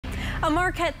A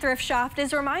Marquette thrift shop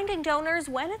is reminding donors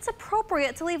when it's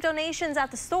appropriate to leave donations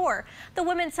at the store. The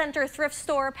Women's Center thrift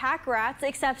store Pak Ratz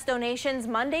accepts donations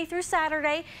Monday through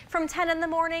Saturday from 10 in the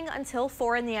morning until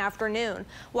 4 in the afternoon.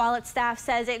 While its staff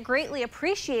says it greatly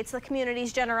appreciates the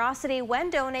community's generosity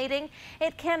when donating,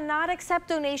 it cannot accept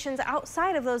donations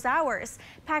outside of those hours.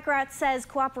 Pak Ratz says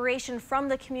cooperation from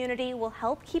the community will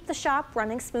help keep the shop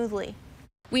running smoothly.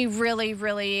 We really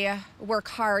work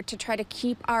hard to try to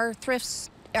keep our thrift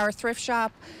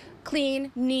shop clean,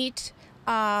 neat,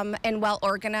 and well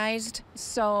organized.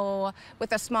 So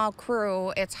with a small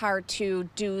crew, it's hard to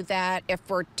do that if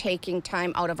we're taking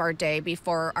time out of our day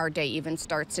before our day even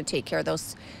starts to take care of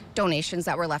those donations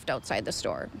that were left outside the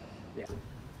store. Yeah.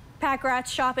 Pak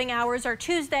Ratz shopping hours are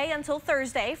Tuesday until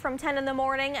Thursday from 10 in the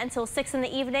morning until 6 in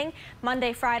the evening,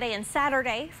 Monday, Friday, and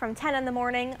Saturday from 10 in the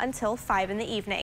morning until 5 in the evening.